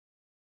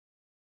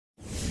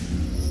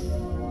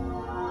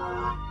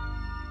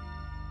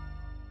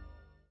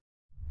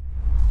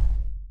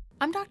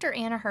I'm Dr.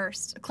 Anna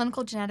Hurst, a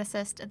clinical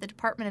geneticist at the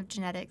Department of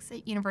Genetics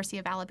at University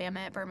of Alabama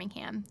at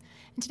Birmingham.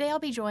 And today I'll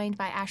be joined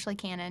by Ashley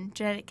Cannon,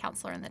 genetic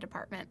counselor in the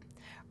department.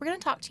 We're going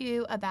to talk to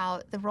you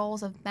about the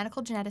roles of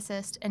medical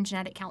geneticists and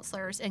genetic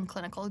counselors in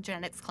clinical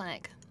genetics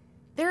clinic.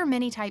 There are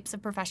many types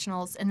of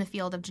professionals in the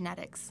field of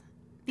genetics.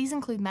 These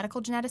include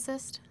medical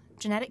geneticists,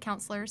 genetic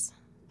counselors,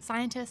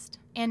 scientists,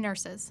 and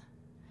nurses.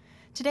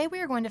 Today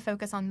we are going to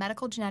focus on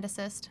medical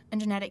geneticists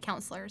and genetic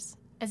counselors,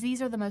 as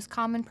these are the most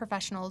common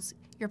professionals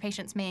your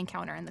patients may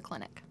encounter in the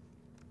clinic.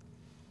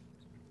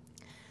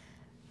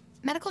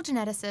 Medical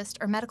geneticists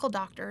are medical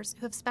doctors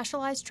who have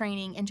specialized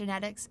training in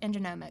genetics and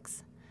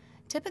genomics.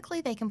 Typically,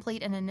 they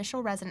complete an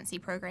initial residency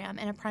program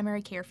in a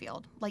primary care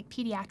field, like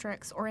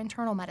pediatrics or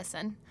internal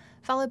medicine,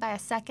 followed by a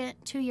second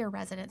 2-year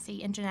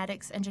residency in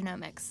genetics and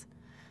genomics.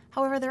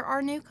 However, there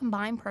are new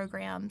combined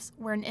programs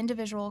where an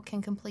individual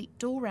can complete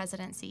dual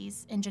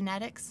residencies in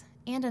genetics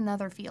and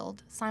another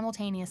field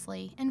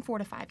simultaneously in 4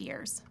 to 5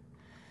 years.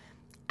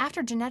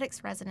 After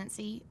genetics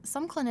residency,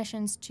 some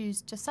clinicians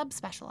choose to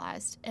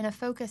subspecialize in a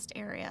focused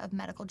area of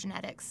medical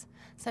genetics,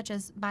 such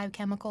as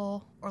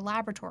biochemical or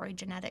laboratory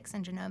genetics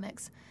and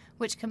genomics,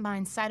 which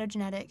combines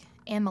cytogenetic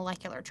and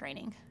molecular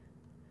training.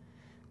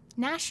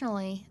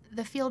 Nationally,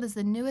 the field is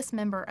the newest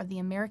member of the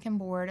American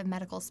Board of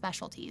Medical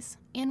Specialties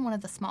and one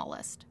of the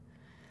smallest.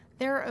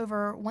 There are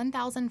over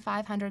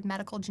 1,500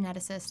 medical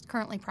geneticists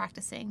currently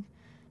practicing,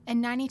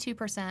 and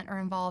 92% are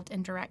involved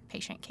in direct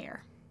patient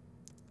care.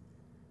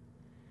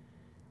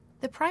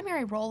 The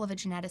primary role of a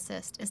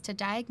geneticist is to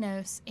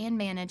diagnose and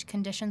manage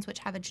conditions which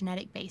have a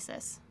genetic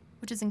basis,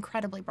 which is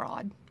incredibly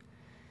broad.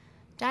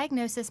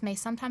 Diagnosis may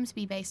sometimes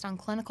be based on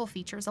clinical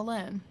features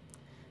alone.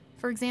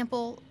 For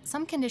example,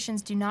 some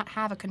conditions do not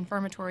have a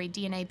confirmatory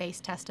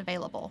DNA-based test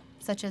available,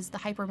 such as the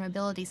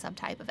hypermobility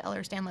subtype of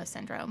Ehlers-Danlos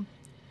syndrome.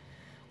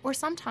 Or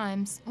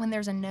sometimes, when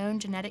there's a known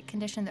genetic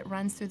condition that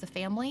runs through the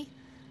family,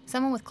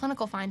 someone with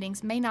clinical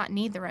findings may not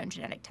need their own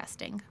genetic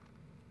testing.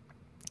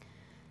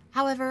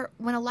 However,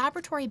 when a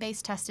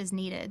laboratory-based test is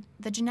needed,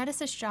 the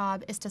geneticist's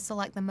job is to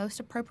select the most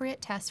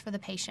appropriate test for the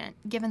patient,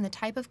 given the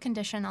type of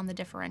condition on the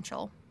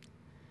differential.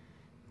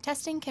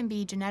 Testing can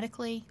be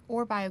genetically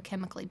or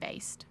biochemically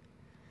based.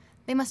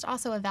 They must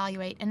also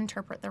evaluate and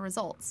interpret the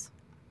results.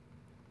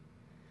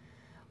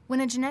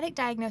 When a genetic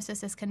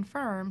diagnosis is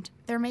confirmed,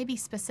 there may be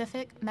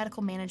specific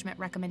medical management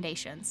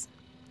recommendations.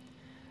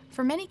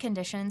 For many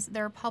conditions,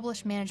 there are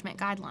published management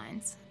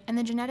guidelines, and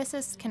the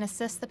geneticist can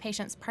assist the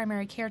patient's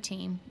primary care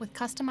team with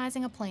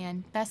customizing a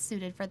plan best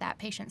suited for that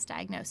patient's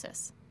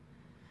diagnosis.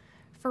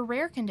 For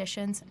rare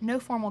conditions, no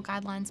formal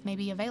guidelines may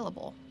be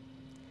available.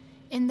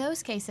 In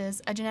those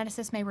cases, a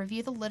geneticist may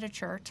review the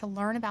literature to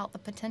learn about the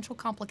potential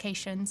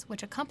complications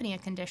which accompany a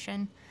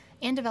condition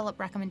and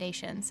develop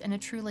recommendations in a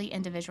truly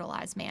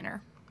individualized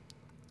manner.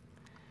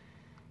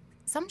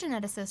 Some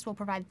geneticists will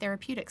provide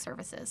therapeutic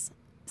services,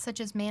 such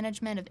as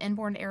management of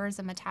inborn errors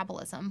of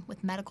metabolism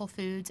with medical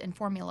foods and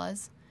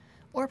formulas,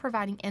 or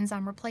providing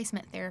enzyme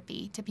replacement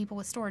therapy to people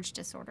with storage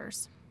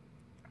disorders.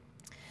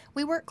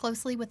 We work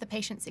closely with the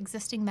patient's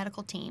existing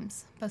medical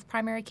teams, both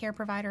primary care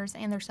providers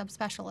and their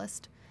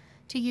subspecialists,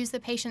 to use the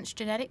patient's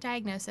genetic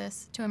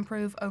diagnosis to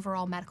improve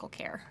overall medical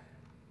care.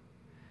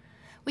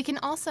 We can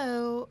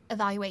also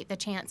evaluate the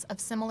chance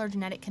of similar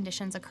genetic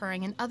conditions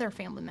occurring in other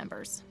family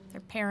members, their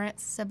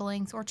parents,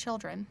 siblings, or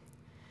children.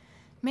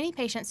 Many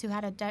patients who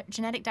had a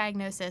genetic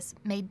diagnosis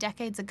made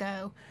decades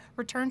ago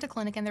return to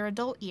clinic in their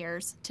adult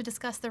years to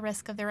discuss the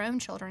risk of their own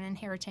children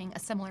inheriting a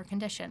similar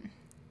condition.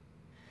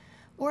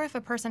 Or if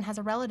a person has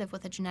a relative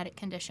with a genetic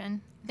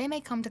condition, they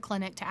may come to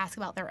clinic to ask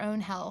about their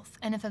own health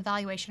and if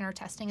evaluation or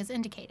testing is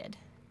indicated.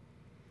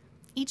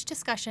 Each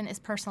discussion is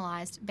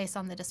personalized based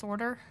on the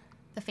disorder,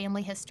 the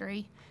family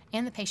history,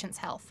 and the patient's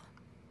health.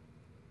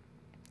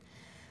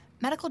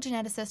 Medical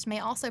geneticists may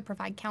also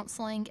provide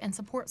counseling and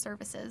support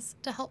services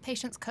to help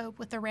patients cope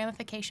with the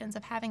ramifications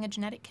of having a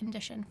genetic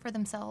condition for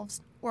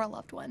themselves or a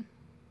loved one.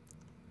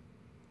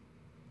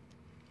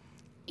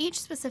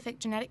 Each specific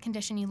genetic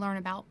condition you learn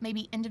about may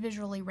be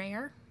individually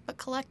rare, but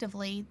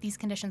collectively these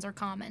conditions are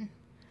common.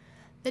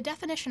 The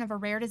definition of a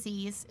rare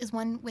disease is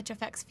one which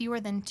affects fewer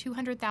than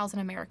 200,000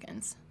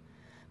 Americans,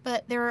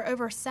 but there are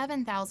over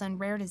 7,000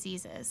 rare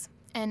diseases,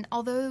 and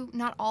although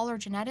not all are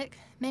genetic,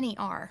 many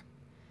are.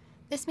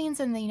 This means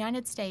in the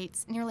United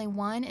States, nearly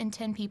 1 in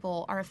 10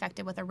 people are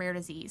affected with a rare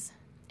disease.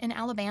 In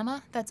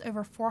Alabama, that's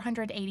over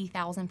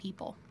 480,000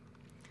 people.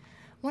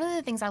 One of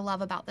the things I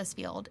love about this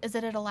field is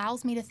that it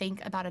allows me to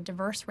think about a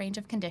diverse range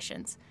of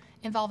conditions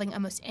involving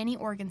almost any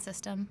organ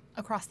system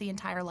across the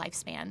entire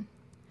lifespan.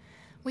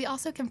 We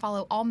also can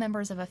follow all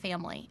members of a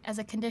family, as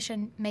a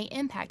condition may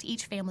impact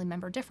each family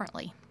member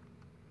differently.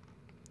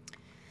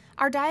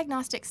 Our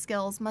diagnostic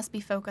skills must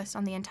be focused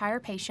on the entire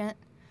patient,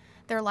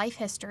 their life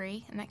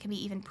history, and that can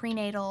be even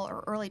prenatal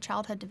or early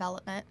childhood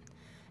development,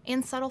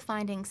 and subtle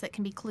findings that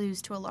can be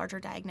clues to a larger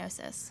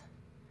diagnosis.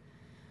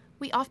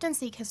 We often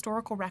seek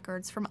historical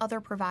records from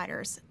other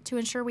providers to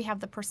ensure we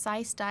have the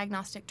precise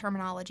diagnostic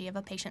terminology of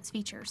a patient's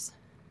features.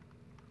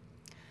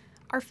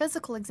 Our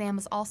physical exam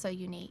is also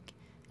unique,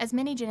 as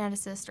many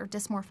geneticists are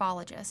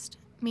dysmorphologists,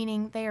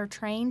 meaning they are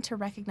trained to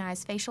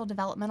recognize facial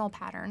developmental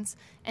patterns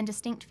and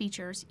distinct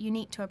features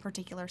unique to a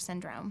particular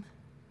syndrome.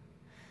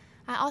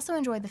 I also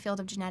enjoy the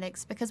field of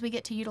genetics because we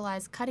get to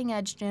utilize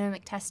cutting-edge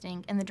genomic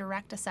testing in the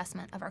direct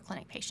assessment of our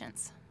clinic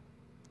patients.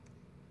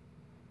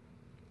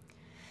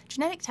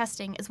 Genetic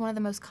testing is one of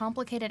the most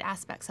complicated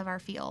aspects of our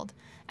field,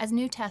 as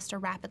new tests are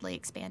rapidly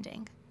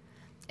expanding.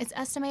 It's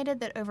estimated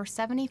that over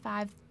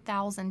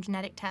 75,000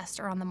 genetic tests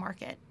are on the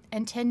market,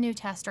 and 10 new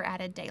tests are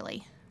added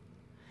daily.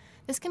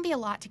 This can be a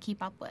lot to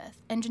keep up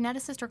with, and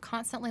geneticists are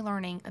constantly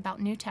learning about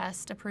new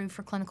tests approved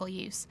for clinical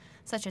use,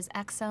 such as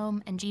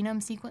exome and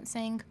genome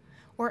sequencing,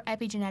 or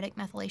epigenetic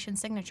methylation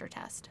signature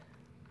test.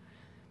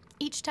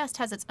 Each test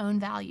has its own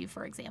value,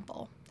 for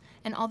example,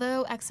 and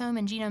although exome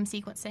and genome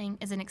sequencing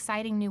is an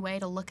exciting new way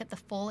to look at the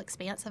full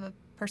expanse of a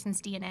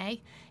person's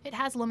DNA, it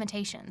has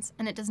limitations,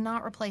 and it does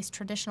not replace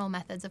traditional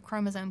methods of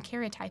chromosome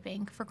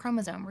karyotyping for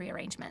chromosome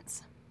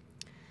rearrangements.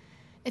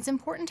 It's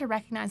important to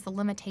recognize the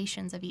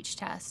limitations of each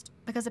test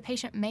because a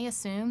patient may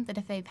assume that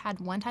if they've had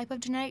one type of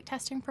genetic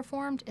testing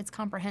performed, it's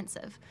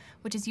comprehensive,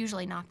 which is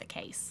usually not the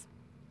case.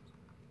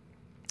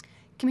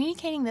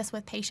 Communicating this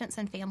with patients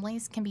and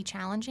families can be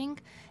challenging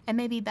and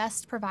may be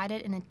best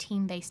provided in a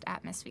team-based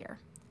atmosphere.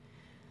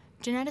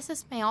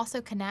 Geneticists may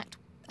also connect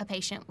a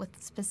patient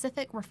with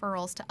specific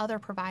referrals to other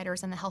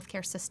providers in the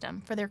healthcare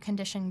system for their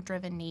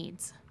condition-driven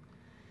needs.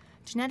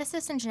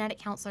 Geneticists and genetic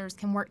counselors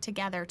can work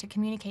together to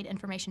communicate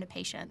information to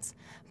patients,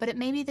 but it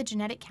may be the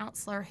genetic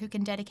counselor who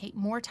can dedicate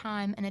more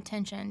time and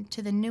attention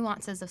to the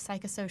nuances of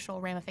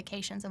psychosocial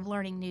ramifications of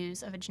learning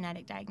news of a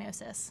genetic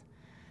diagnosis.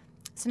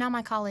 So now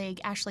my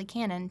colleague, Ashley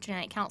Cannon,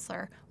 genetic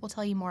counselor, will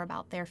tell you more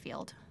about their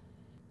field.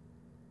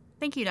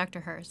 Thank you,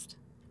 Dr. Hurst.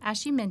 As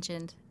she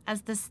mentioned,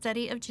 as the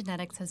study of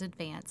genetics has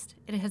advanced,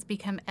 it has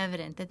become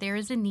evident that there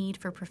is a need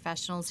for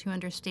professionals who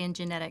understand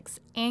genetics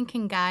and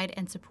can guide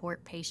and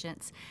support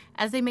patients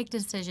as they make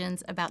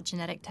decisions about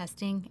genetic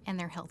testing and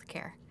their health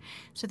care.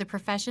 So the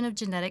profession of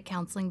genetic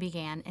counseling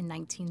began in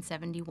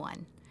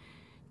 1971.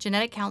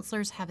 Genetic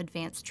counselors have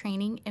advanced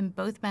training in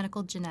both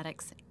medical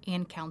genetics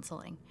and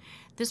counseling.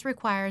 This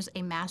requires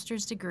a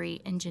master's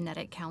degree in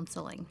genetic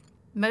counseling.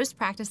 Most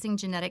practicing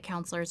genetic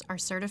counselors are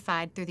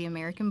certified through the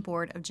American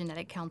Board of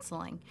Genetic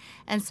Counseling,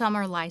 and some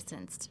are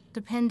licensed,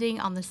 depending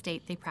on the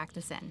state they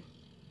practice in.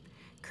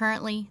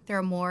 Currently, there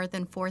are more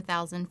than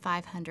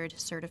 4,500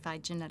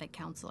 certified genetic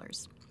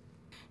counselors.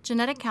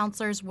 Genetic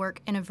counselors work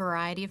in a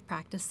variety of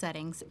practice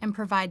settings and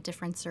provide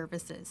different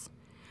services.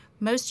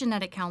 Most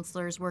genetic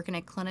counselors work in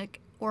a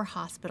clinic or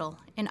hospital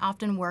and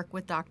often work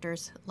with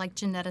doctors like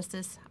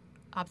geneticists,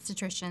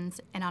 obstetricians,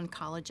 and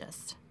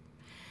oncologists.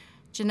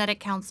 Genetic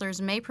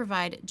counselors may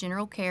provide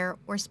general care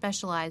or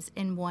specialize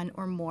in one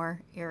or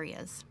more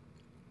areas.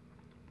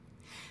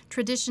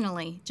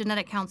 Traditionally,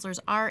 genetic counselors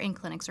are in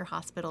clinics or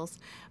hospitals,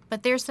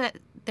 but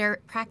their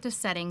practice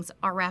settings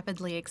are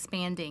rapidly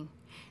expanding.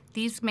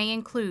 These may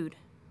include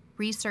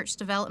research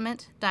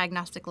development,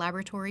 diagnostic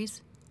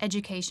laboratories,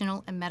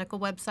 educational and medical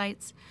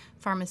websites,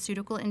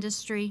 pharmaceutical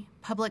industry,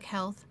 public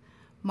health,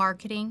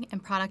 marketing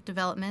and product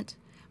development,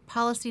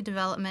 policy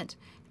development,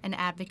 and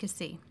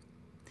advocacy.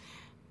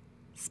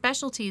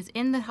 Specialties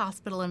in the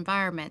hospital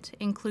environment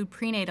include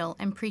prenatal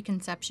and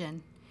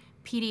preconception,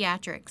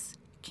 pediatrics,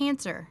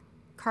 cancer,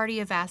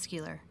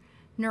 cardiovascular,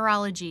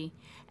 neurology,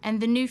 and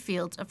the new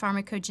fields of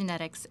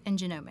pharmacogenetics and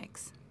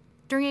genomics.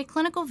 During a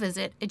clinical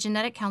visit, a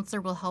genetic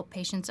counselor will help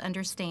patients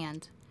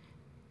understand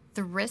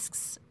the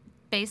risks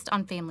based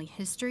on family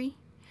history,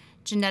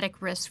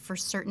 genetic risk for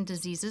certain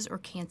diseases or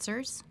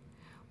cancers,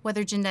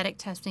 whether genetic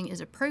testing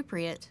is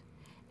appropriate,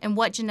 and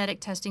what genetic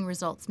testing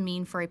results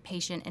mean for a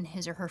patient and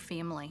his or her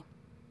family.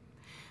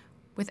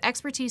 With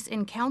expertise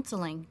in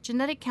counseling,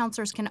 genetic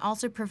counselors can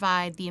also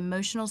provide the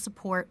emotional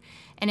support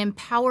and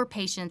empower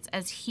patients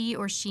as he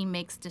or she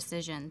makes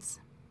decisions.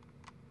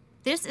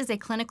 This is a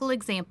clinical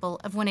example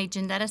of when a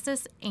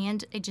geneticist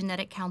and a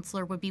genetic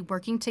counselor would be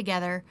working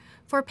together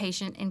for a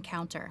patient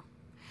encounter.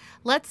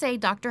 Let's say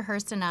Dr.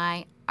 Hurst and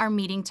I are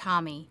meeting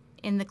Tommy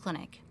in the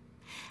clinic,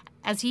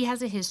 as he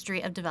has a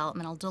history of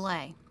developmental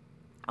delay.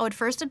 I would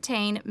first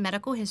obtain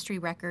medical history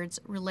records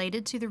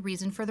related to the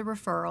reason for the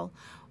referral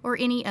or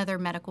any other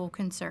medical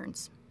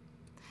concerns.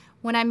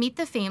 When I meet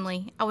the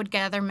family, I would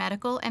gather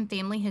medical and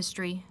family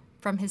history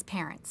from his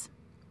parents.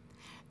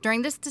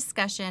 During this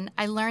discussion,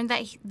 I learned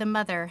that the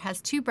mother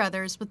has 2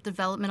 brothers with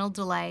developmental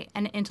delay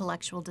and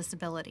intellectual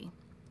disability.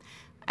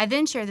 I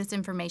then share this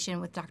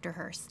information with Dr.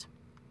 Hurst.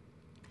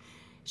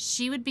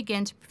 She would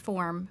begin to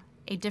perform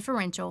a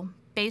differential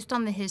based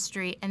on the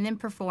history and then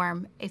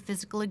perform a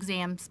physical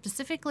exam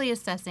specifically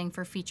assessing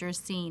for features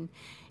seen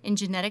in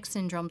genetic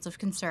syndromes of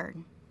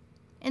concern.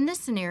 In this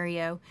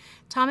scenario,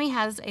 Tommy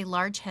has a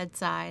large head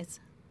size,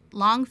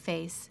 long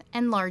face,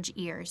 and large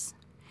ears.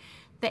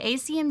 The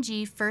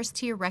ACMG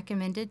first-tier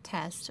recommended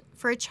test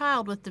for a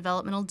child with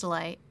developmental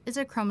delay is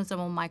a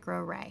chromosomal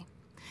microarray.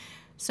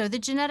 So the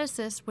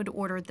geneticist would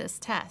order this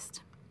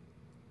test.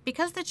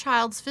 Because the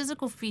child's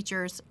physical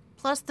features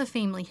plus the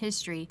family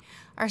history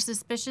are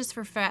suspicious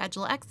for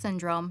Fragile X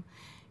syndrome,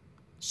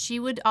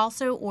 She would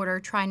also order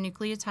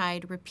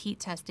trinucleotide repeat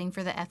testing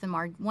for the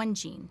FMR1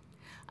 gene,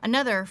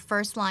 another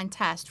first-line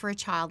test for a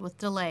child with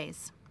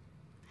delays.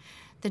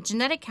 The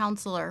genetic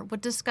counselor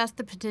would discuss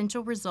the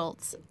potential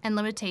results and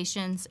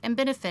limitations and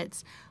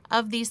benefits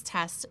of these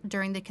tests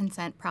during the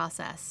consent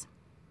process.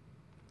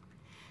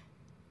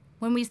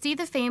 When we see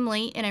the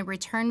family in a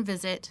return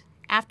visit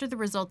after the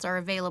results are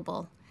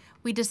available,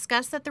 we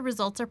discuss that the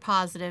results are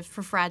positive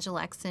for Fragile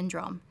X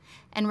syndrome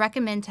and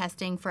recommend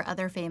testing for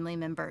other family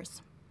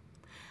members.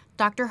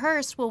 Dr.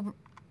 Hurst will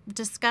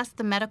discuss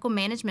the medical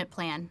management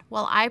plan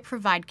while I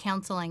provide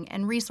counseling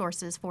and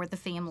resources for the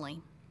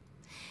family.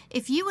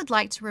 If you would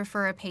like to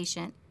refer a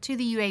patient to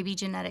the UAB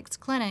Genetics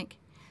Clinic,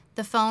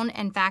 the phone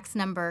and fax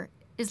number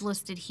is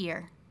listed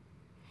here.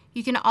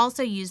 You can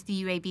also use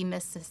the UAB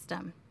MIS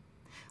system.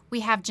 We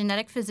have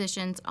genetic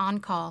physicians on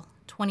call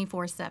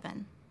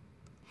 24/7.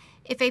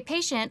 If a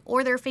patient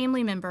or their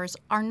family members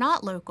are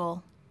not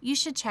local, you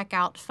should check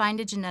out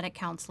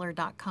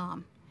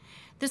findageneticcounselor.com.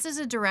 This is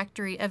a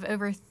directory of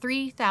over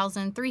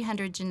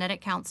 3,300 genetic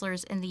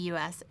counselors in the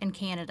U.S. and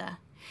Canada.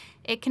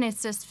 It can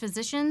assist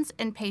physicians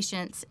and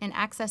patients in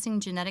accessing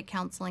genetic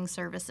counseling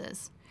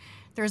services.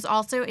 There is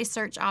also a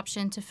search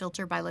option to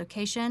filter by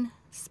location,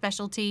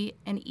 specialty,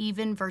 and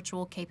even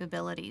virtual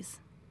capabilities.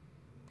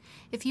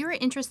 If you are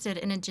interested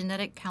in a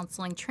genetic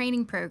counseling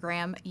training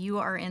program, you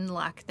are in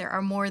luck. There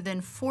are more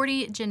than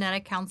 40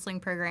 genetic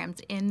counseling programs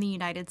in the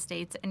United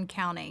States and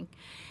counting.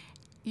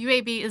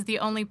 UAB is the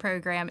only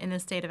program in the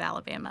state of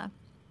Alabama.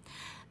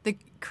 The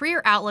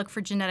career outlook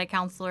for genetic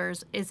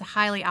counselors is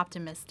highly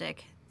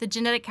optimistic. The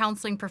genetic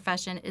counseling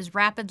profession is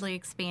rapidly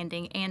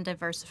expanding and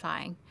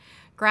diversifying.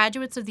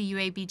 Graduates of the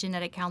UAB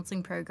Genetic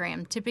Counseling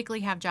Program typically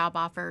have job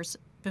offers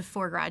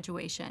before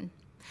graduation.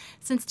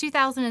 Since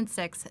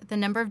 2006, the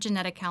number of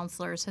genetic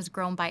counselors has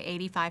grown by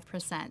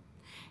 85%,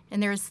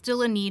 and there is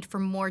still a need for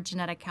more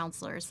genetic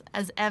counselors,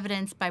 as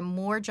evidenced by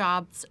more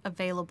jobs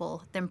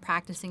available than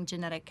practicing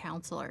genetic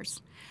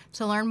counselors.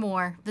 To learn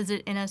more,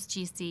 visit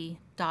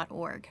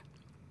nsgc.org.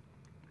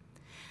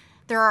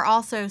 There are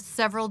also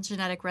several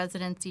genetic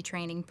residency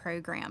training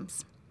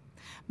programs.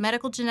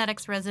 Medical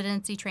genetics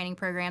residency training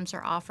programs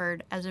are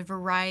offered as a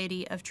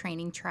variety of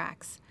training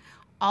tracks.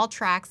 All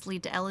tracks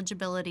lead to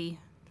eligibility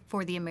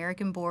for the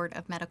American Board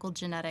of Medical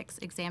Genetics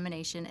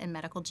examination in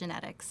medical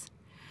genetics.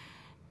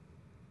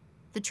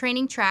 The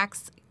training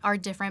tracks are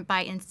different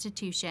by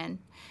institution,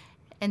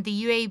 and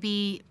the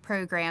UAB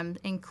program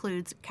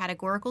includes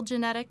categorical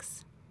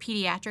genetics,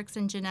 pediatrics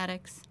and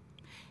genetics,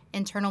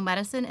 internal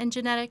medicine and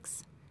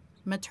genetics,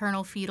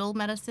 maternal fetal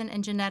medicine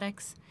and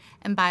genetics,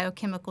 and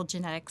biochemical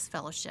genetics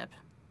fellowship.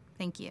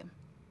 Thank you.